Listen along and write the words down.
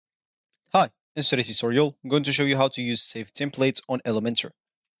In today's tutorial, I'm going to show you how to use save templates on Elementor.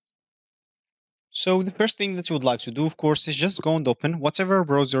 So the first thing that you would like to do, of course, is just go and open whatever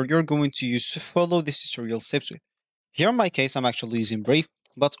browser you're going to use to follow this tutorial steps with. Here in my case, I'm actually using Brave,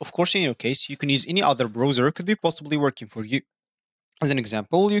 but of course in your case, you can use any other browser it could be possibly working for you. As an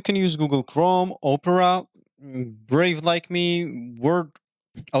example, you can use Google Chrome, Opera, Brave like me, Word,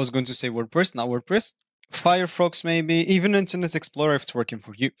 I was going to say WordPress, not WordPress, Firefox maybe, even Internet Explorer if it's working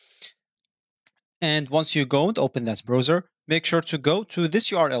for you. And once you go and open that browser, make sure to go to this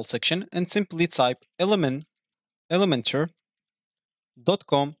URL section and simply type elementor.com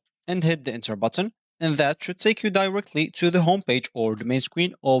and hit the enter button. And that should take you directly to the homepage or the main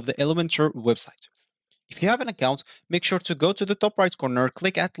screen of the Elementor website. If you have an account, make sure to go to the top right corner,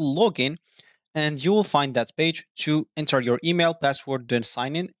 click at login, and you will find that page to enter your email, password, then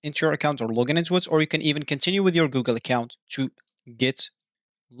sign in into your account or log in into it, or you can even continue with your Google account to get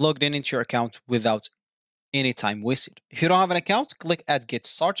logged in into your account without any time wasted. If you don't have an account, click at get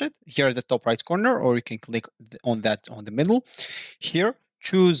started here at the top right corner, or you can click on that on the middle. Here,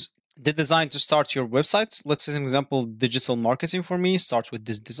 choose the design to start your website. Let's say, an example, digital marketing for me. Start with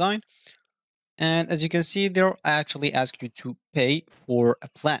this design. And as you can see, they'll actually ask you to pay for a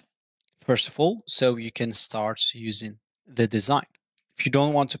plan, first of all, so you can start using the design. If you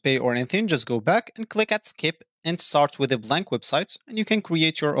don't want to pay or anything, just go back and click at skip and start with a blank website, and you can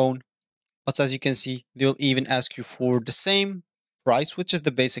create your own. But as you can see, they'll even ask you for the same price, which is the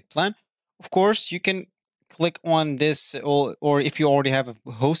basic plan. Of course, you can click on this, or if you already have a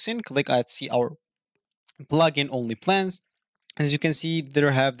hosting, click at see our plugin only plans. As you can see, there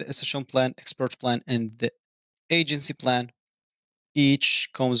have the essential plan, expert plan, and the agency plan. Each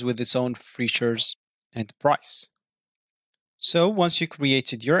comes with its own features and price. So once you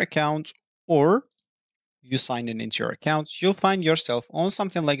created your account or you sign in into your account, you'll find yourself on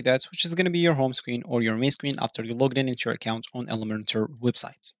something like that, which is going to be your home screen or your main screen after you logged in into your account on Elementor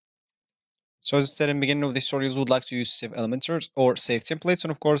website. So as I said in the beginning of this tutorial, would like to use save Elementors or save templates.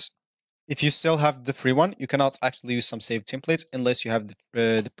 And of course, if you still have the free one, you cannot actually use some save templates unless you have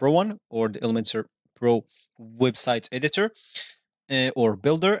the pro one or the Elementor Pro website editor or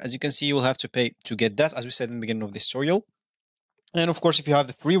builder. As you can see, you will have to pay to get that, as we said in the beginning of this tutorial. And of course, if you have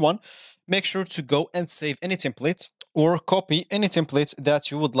the free one, make sure to go and save any templates or copy any templates that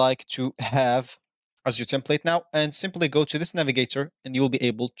you would like to have as your template now, and simply go to this navigator and you'll be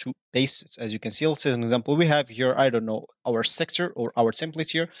able to paste it. As you can see, let's say an example, we have here, I don't know, our sector or our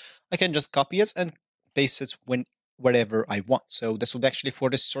template here. I can just copy it and paste it wherever I want. So this will be actually for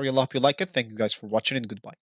this tutorial. I hope you like it. Thank you guys for watching and goodbye.